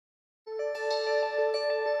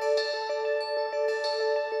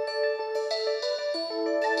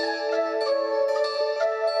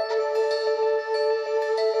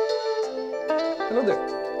Hello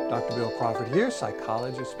there, Dr. Bill Crawford here,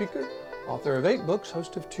 psychologist, speaker, author of 8 books,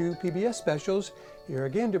 host of 2 PBS specials, here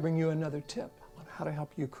again to bring you another tip on how to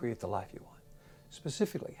help you create the life you want.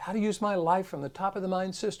 Specifically, how to use my life from the top of the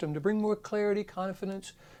mind system to bring more clarity,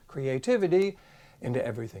 confidence, creativity into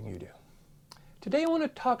everything you do. Today I want to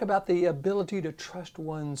talk about the ability to trust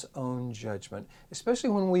one's own judgment,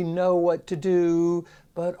 especially when we know what to do,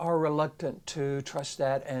 but are reluctant to trust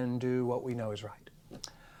that and do what we know is right.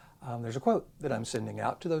 There's a quote that I'm sending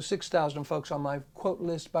out to those 6,000 folks on my quote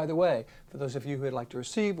list, by the way. For those of you who would like to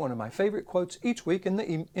receive one of my favorite quotes each week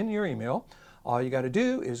in your email, all you got to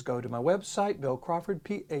do is go to my website,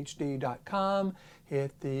 billcrawfordphd.com,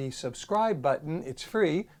 hit the subscribe button. It's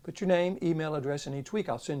free. Put your name, email address, and each week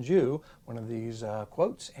I'll send you one of these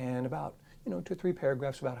quotes and about 2 or 3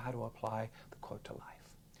 paragraphs about how to apply the quote to life.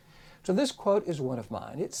 So this quote is one of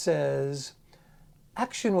mine. It says,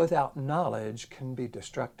 "Action without knowledge can be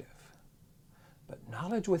destructive, but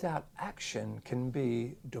knowledge without action can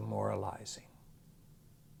be demoralizing."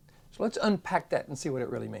 So let's unpack that and see what it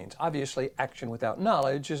really means. Obviously, action without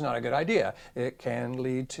knowledge is not a good idea. It can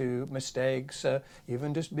lead to mistakes,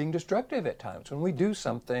 even just being destructive at times. When we do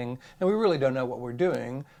something and we really don't know what we're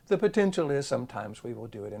doing, the potential is sometimes we will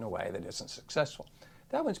do it in a way that isn't successful.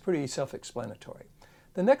 That one's pretty self-explanatory.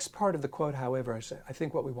 The next part of the quote, however, is I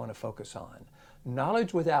think what we want to focus on.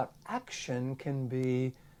 Knowledge without action can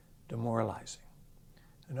be demoralizing.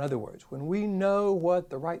 In other words, when we know what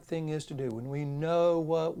the right thing is to do, when we know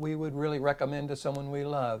what we would really recommend to someone we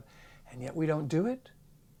love, and yet we don't do it,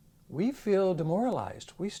 we feel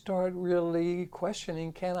demoralized. We start really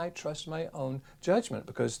questioning, can I trust my own judgment?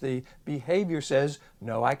 Because the behavior says,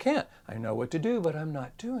 no, I can't. I know what to do, but I'm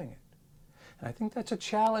not doing it. And I think that's a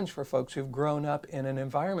challenge for folks who've grown up in an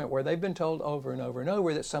environment where they've been told over and over and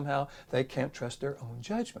over that somehow they can't trust their own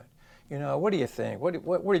judgment. What do you think?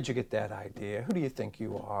 Where did you get that idea? Who do you think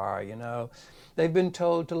you are? They've been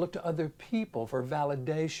told to look to other people for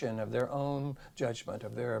validation of their own judgment,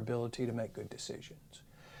 of their ability to make good decisions.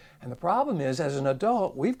 And the problem is, as an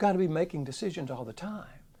adult, we've got to be making decisions all the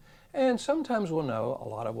time. And sometimes we'll know a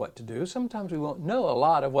lot of what to do. Sometimes we won't know a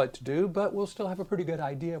lot of what to do, but we'll still have a pretty good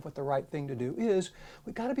idea of what the right thing to do is.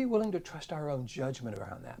 We've got to be willing to trust our own judgment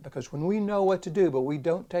around that, because when we know what to do, but we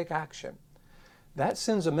don't take action, that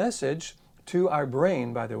sends a message to our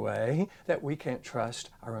brain, by the way, that we can't trust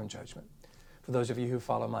our own judgment. For those of you who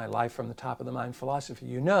follow my life from the top of the mind philosophy,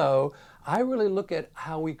 you know I really look at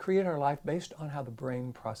how we create our life based on how the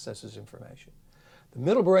brain processes information. The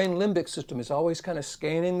middle brain limbic system is always kind of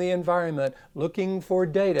scanning the environment, looking for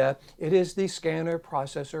data. It is the scanner,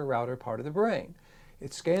 processor, router part of the brain.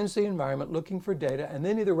 It scans the environment looking for data and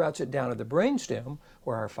then either routes it down to the brainstem,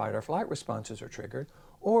 where our fight or flight responses are triggered,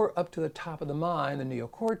 or up to the top of the mind, the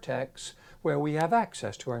neocortex, where we have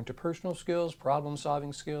access to our interpersonal skills,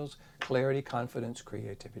 problem-solving skills, clarity, confidence,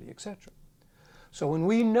 creativity, etc. So when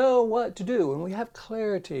we know what to do, when we have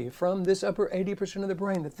clarity from this upper 80% of the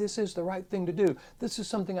brain that this is the right thing to do, this is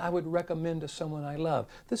something I would recommend to someone I love,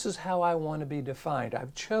 this is how I want to be defined,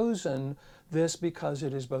 I've chosen this because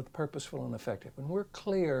it is both purposeful and effective. When we're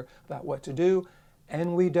clear about what to do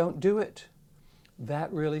and we don't do it,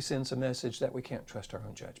 that really sends a message that we can't trust our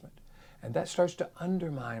own judgment. And that starts to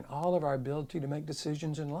undermine all of our ability to make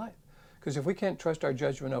decisions in life. Because if we can't trust our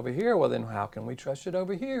judgment over here, well then how can we trust it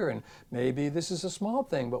over here? And maybe this is a small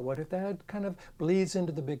thing, but what if that kind of bleeds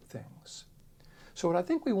into the big things? So what I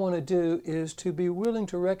think we want to do is to be willing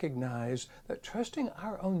to recognize that trusting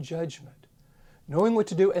our own judgment, knowing what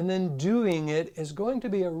to do and then doing it, is going to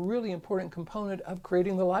be a really important component of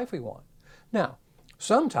creating the life we want. Now,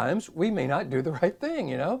 sometimes we may not do the right thing,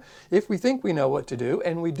 If we think we know what to do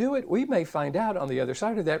and we do it, we may find out on the other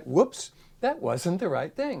side of that, whoops, that wasn't the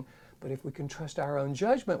right thing. But if we can trust our own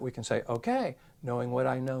judgment, we can say, okay, knowing what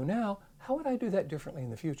I know now, how would I do that differently in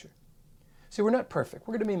the future? See, we're not perfect.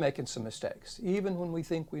 We're going to be making some mistakes. Even when we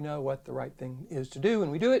think we know what the right thing is to do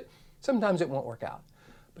and we do it, sometimes it won't work out.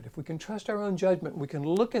 But if we can trust our own judgment, we can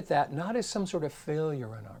look at that not as some sort of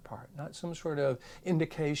failure on our part, not some sort of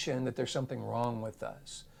indication that there's something wrong with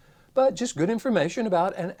us, but just good information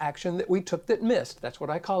about an action that we took that missed. That's what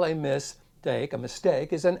I call a mistake. A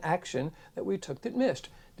mistake is an action that we took that missed.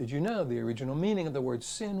 Did you know the original meaning of the word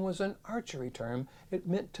sin was an archery term? It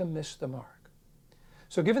meant to miss the mark.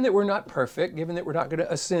 So given that we're not perfect, given that we're not going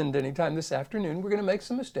to ascend anytime this afternoon, we're going to make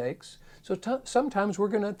some mistakes. So sometimes we're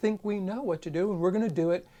going to think we know what to do and we're going to do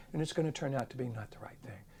it and it's going to turn out to be not the right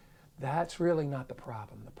thing. That's really not the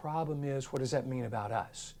problem. The problem is, what does that mean about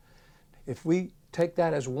us? If we take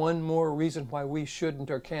that as one more reason why we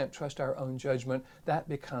shouldn't or can't trust our own judgment, that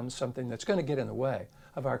becomes something that's going to get in the way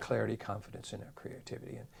of our clarity, confidence, and our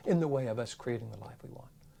creativity, and in the way of us creating the life we want.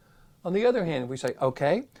 On the other hand, if we say,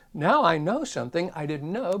 okay, now I know something I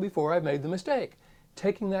didn't know before I made the mistake.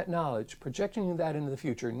 Taking that knowledge, projecting that into the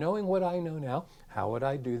future, knowing what I know now, how would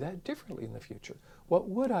I do that differently in the future? What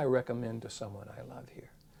would I recommend to someone I love here?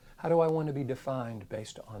 How do I want to be defined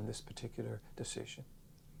based on this particular decision?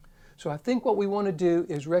 So I think what we want to do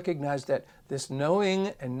is recognize that this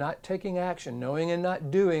knowing and not taking action, knowing and not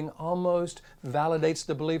doing, almost validates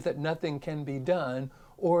the belief that nothing can be done,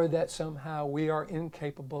 or that somehow we are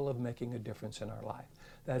incapable of making a difference in our life.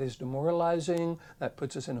 That is demoralizing. That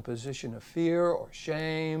puts us in a position of fear or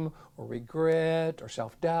shame or regret or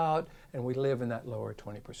self-doubt, and we live in that lower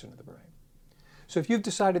 20% of the brain. So if you've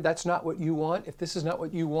decided that's not what you want, if this is not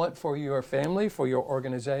what you want for your family, for your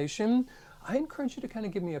organization, I encourage you to kind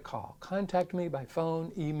of give me a call. Contact me by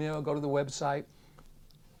phone, email, go to the website.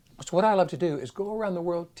 So what I love to do is go around the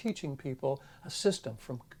world teaching people a system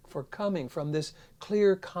for coming from this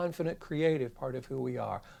clear, confident, creative part of who we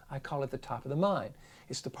are. I call it the top of the mind.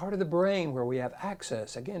 It's the part of the brain where we have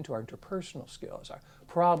access, again, to our interpersonal skills, our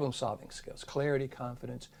problem-solving skills, clarity,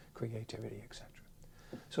 confidence, creativity, etc.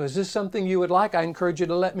 So is this something you would like? I encourage you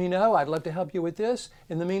to let me know. I'd love to help you with this.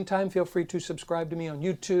 In the meantime, feel free to subscribe to me on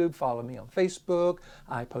YouTube, follow me on Facebook.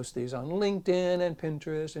 I post these on LinkedIn and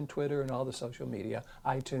Pinterest and Twitter and all the social media.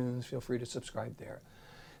 iTunes, feel free to subscribe there.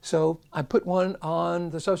 So I put one on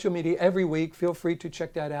the social media every week. Feel free to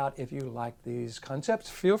check that out if you like these concepts.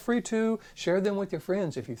 Feel free to share them with your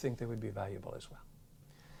friends if you think they would be valuable as well.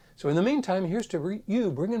 So in the meantime, here's to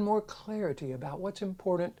you bringing more clarity about what's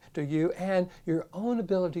important to you and your own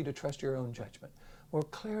ability to trust your own judgment. More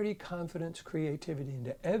clarity, confidence, creativity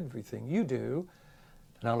into everything you do.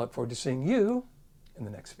 And I look forward to seeing you in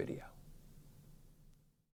the next video.